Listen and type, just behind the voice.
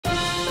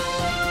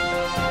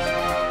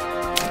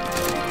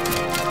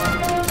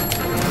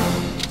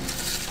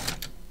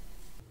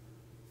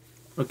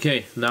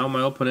Okay, now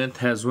my opponent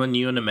has one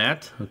knee on the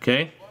mat,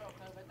 okay?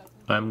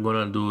 I'm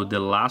gonna do the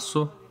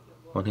lasso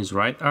on his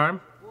right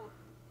arm.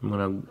 I'm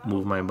gonna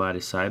move my body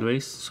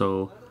sideways,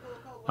 so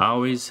I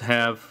always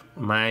have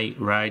my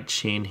right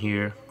shin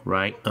here,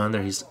 right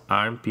under his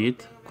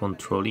armpit,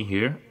 controlling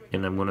here,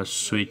 and I'm gonna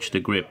switch the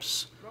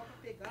grips,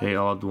 okay,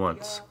 all at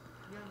once.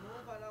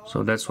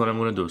 So that's what I'm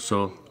gonna do.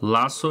 So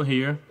lasso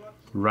here,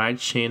 right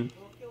shin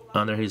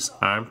under his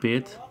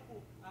armpit,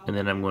 and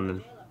then I'm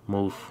gonna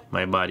move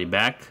my body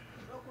back,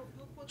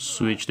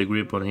 switch the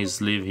grip on his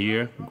sleeve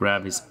here,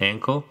 grab his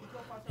ankle,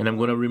 and I'm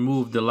gonna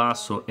remove the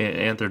lasso and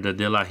enter the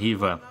de la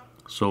riva.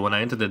 So when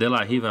I enter the de la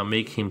riva, I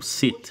make him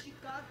sit.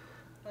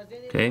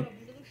 Okay?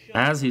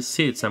 As he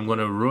sits, I'm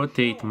gonna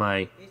rotate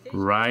my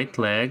right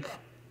leg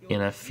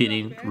and I fit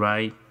in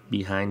right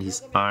behind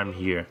his arm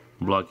here,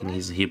 blocking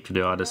his hip to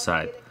the other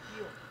side.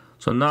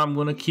 So now I'm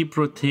gonna keep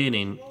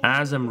rotating.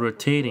 As I'm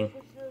rotating,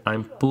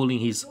 I'm pulling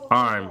his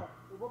arm,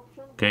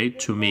 okay,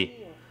 to me.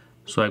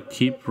 So I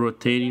keep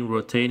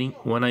rotating.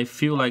 When I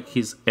feel like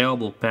his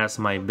elbow past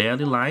my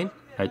belly line,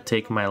 I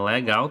take my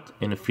leg out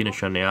and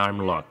finish on the arm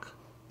lock.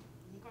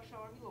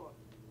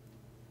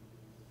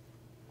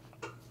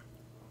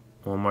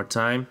 One more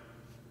time.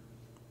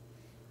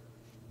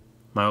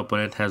 My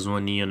opponent has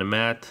one knee on the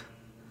mat.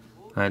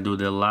 I do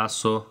the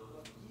lasso,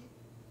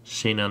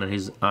 shin under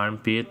his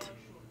armpit,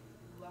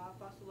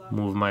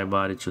 move my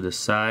body to the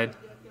side.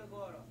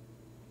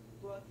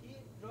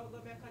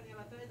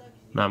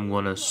 Now I'm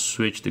gonna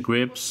switch the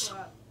grips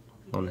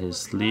on his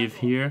sleeve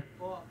here.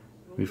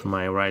 With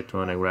my right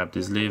one I grab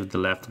the sleeve, the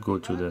left go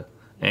to the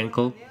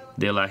ankle,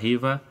 de la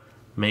riva,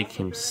 make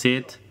him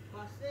sit,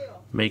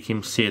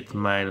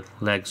 my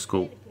legs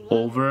go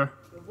over,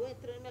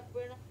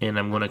 and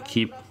I'm gonna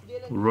keep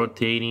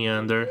rotating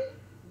under,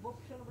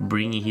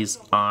 bringing his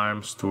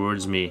arms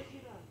towards me.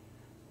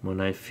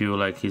 When I feel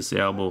like his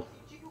elbow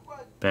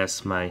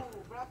past my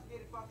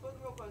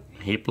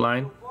hip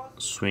line,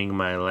 swing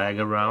my leg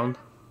around,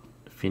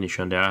 finish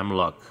on the arm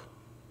lock.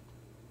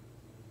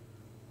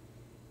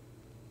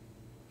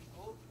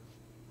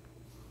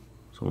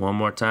 So one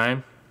more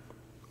time.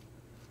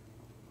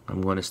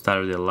 I'm going to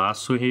start with the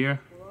lasso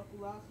here,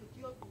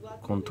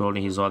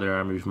 controlling his other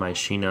arm with my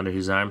shin under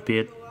his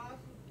armpit.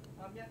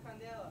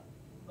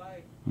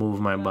 Move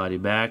my body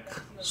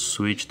back,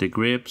 switch the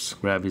grips,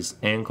 grab his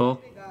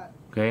ankle.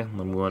 Okay,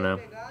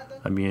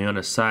 I'm being on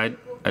the side.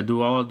 I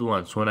do all at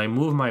once. When I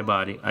move my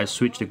body, I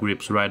switch the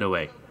grips right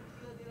away.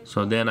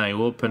 So then I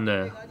open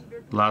the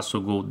lasso,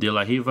 go de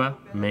la riva,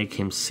 make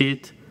him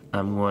sit.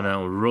 I'm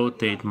gonna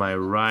rotate my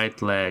right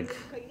leg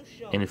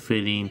and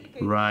fit in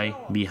right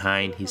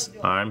behind his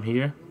arm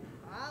here.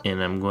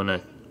 And I'm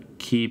gonna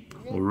keep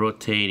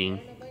rotating,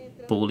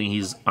 pulling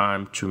his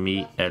arm to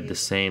me at the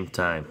same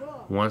time.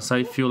 Once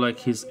I feel like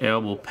his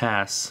elbow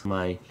pass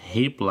my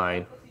hip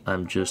line,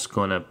 I'm just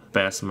gonna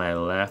pass my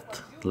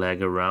left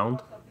leg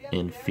around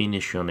and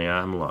finish on the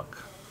arm lock.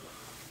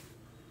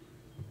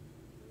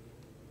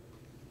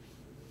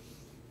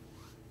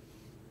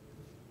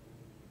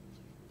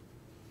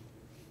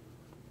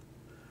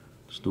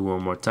 Let's do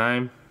one more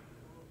time.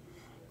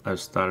 I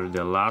started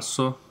the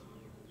lasso,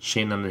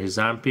 shin under his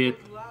armpit.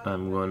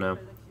 I'm gonna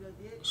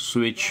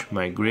switch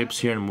my grips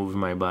here and move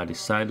my body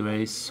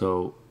sideways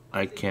so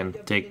I can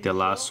take the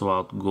lasso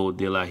out, go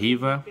de la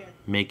riva,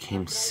 make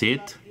him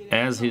sit.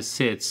 As he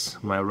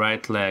sits, my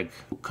right leg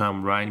will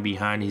come right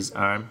behind his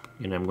arm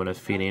and I'm gonna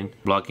fit in,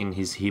 blocking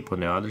his hip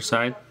on the other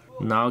side.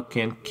 Now I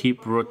can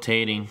keep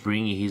rotating,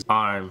 bringing his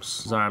arm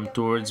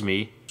towards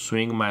me,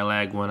 swing my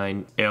leg when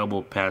I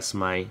elbow past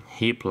my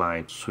hip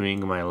line,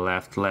 swing my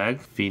left leg,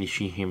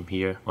 finishing him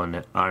here on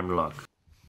the arm lock.